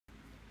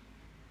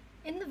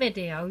In the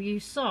video you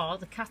saw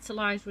the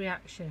catalyzed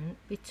reaction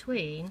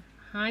between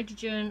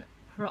hydrogen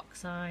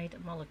peroxide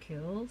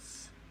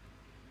molecules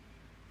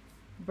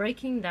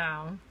breaking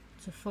down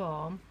to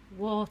form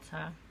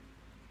water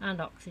and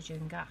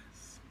oxygen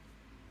gas.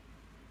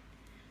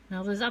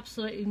 Now there's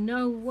absolutely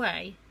no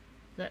way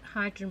that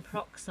hydrogen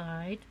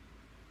peroxide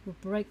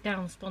would break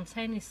down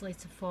spontaneously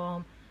to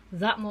form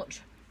that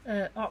much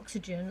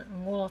oxygen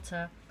and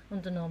water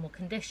under normal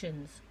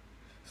conditions.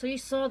 So you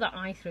saw that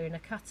I threw in a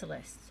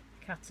catalyst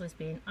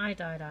being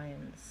iodide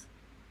ions.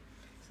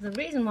 So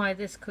the reason why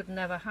this could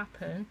never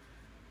happen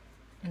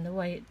in the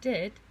way it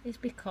did is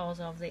because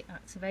of the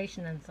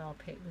activation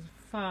enthalpy. It was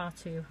far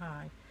too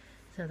high.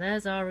 So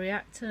there's our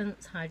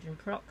reactants, hydrogen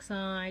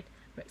peroxide.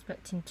 We're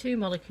expecting two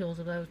molecules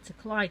of those to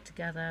collide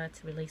together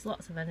to release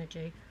lots of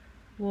energy,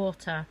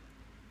 water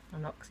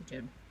and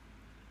oxygen.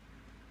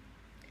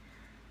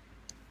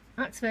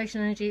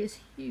 Activation energy is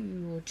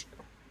huge.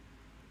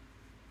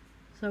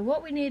 So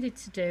what we needed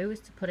to do is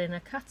to put in a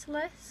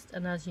catalyst,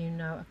 and as you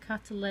know, a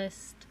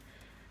catalyst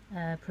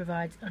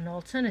provides an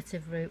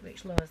alternative route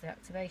which lowers the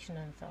activation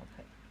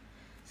enthalpy.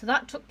 So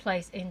that took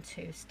place in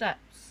two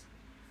steps.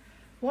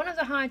 One of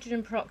the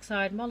hydrogen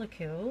peroxide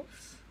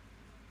molecules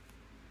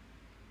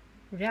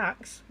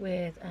reacts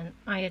with an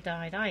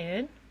iodide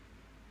ion,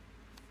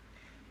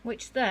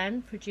 which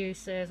then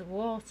produces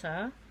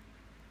water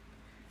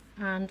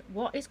and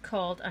what is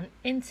called an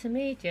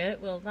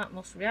intermediate. Well, that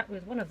must react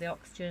with one of the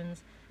oxygens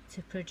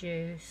to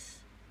produce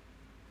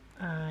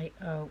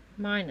IO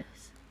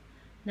minus.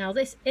 Now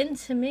this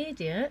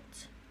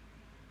intermediate,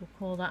 we'll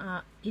call that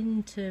our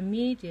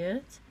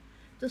intermediate,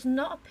 does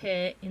not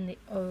appear in the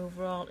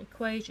overall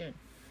equation,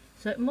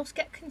 so it must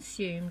get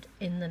consumed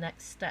in the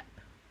next step.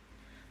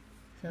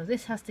 So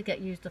this has to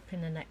get used up in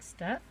the next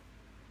step,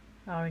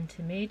 our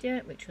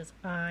intermediate, which was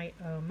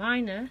IO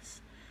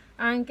minus,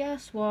 and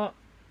guess what,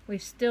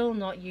 we've still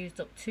not used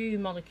up two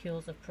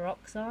molecules of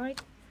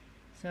peroxide.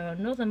 So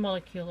another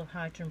molecule of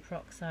hydrogen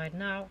peroxide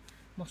now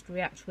must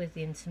react with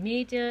the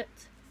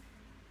intermediate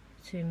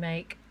to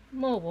make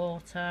more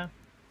water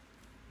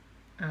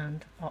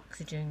and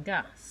oxygen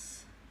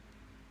gas.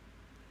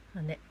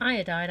 And the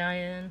iodide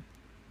ion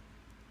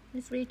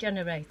is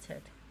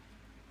regenerated.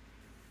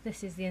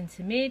 This is the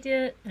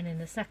intermediate, and in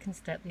the second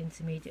step the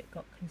intermediate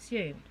got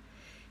consumed.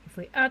 If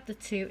we add the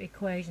two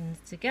equations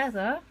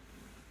together,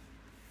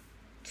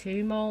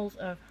 2 moles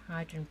of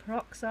hydrogen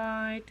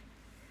peroxide,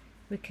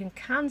 we can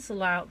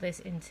cancel out this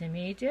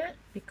intermediate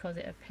because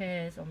it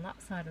appears on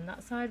that side and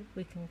that side.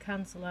 We can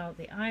cancel out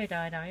the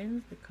iodide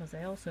ions because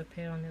they also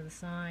appear on the other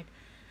side,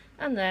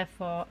 and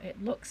therefore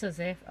it looks as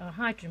if our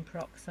hydrogen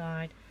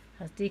peroxide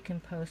has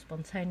decomposed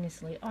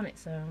spontaneously on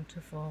its own to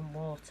form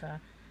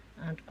water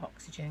and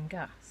oxygen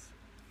gas.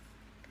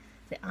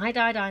 The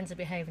iodide ions are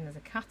behaving as a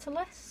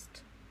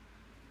catalyst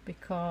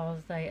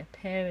because they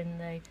appear in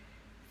the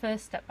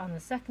first step and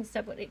the second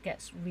step, but it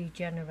gets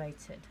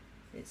regenerated.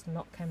 It's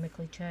not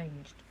chemically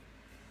changed.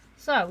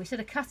 So we said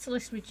a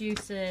catalyst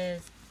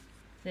reduces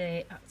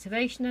the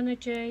activation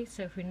energy.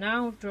 So if we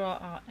now draw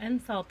our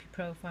enthalpy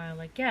profile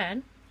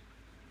again,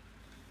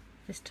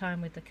 this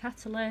time with the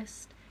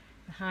catalyst,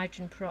 the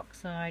hydrogen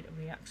peroxide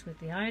reacts with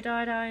the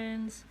iodide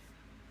ions,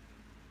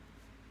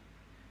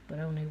 but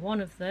only one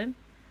of them,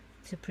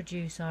 to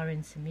produce our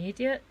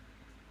intermediate,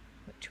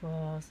 which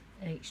was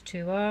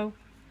H2O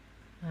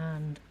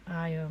and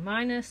IO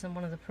minus, and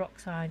one of the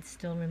peroxides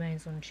still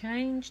remains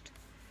unchanged.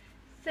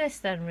 This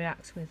then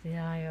reacts with the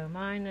IO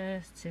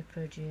minus to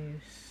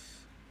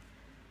produce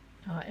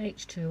our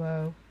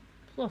H2O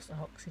plus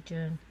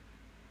oxygen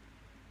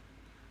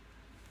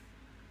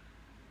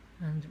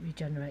and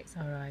regenerates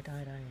our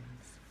iodide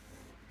ions.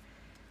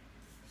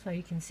 So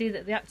you can see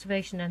that the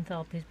activation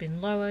enthalpy has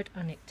been lowered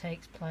and it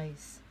takes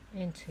place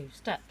in two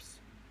steps.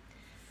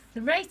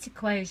 The rate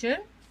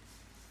equation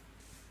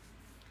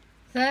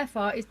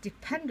therefore is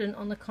dependent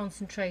on the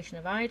concentration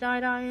of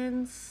iodide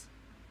ions,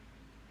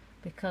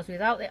 because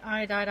without the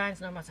iodide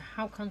ions, no matter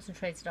how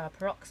concentrated our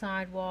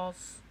peroxide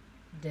was,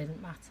 didn't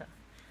matter.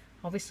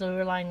 Obviously we're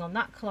relying on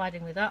that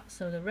colliding with that,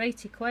 so the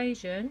rate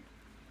equation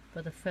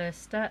for the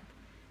first step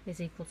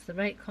is equal to the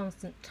rate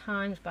constant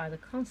times by the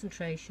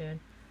concentration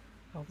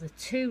of the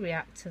two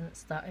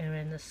reactants that are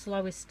in the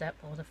slowest step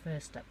or the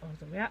first step of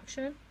the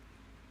reaction.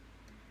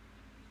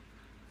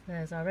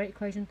 There's our rate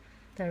equation.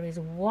 There is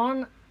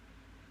one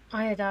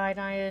iodide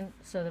ion,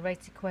 so the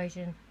rate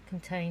equation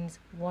contains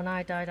one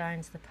iodide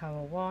ion to the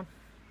power 1,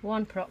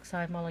 one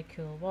peroxide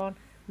molecule 1.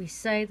 We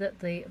say that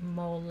the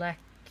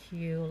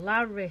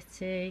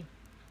molecularity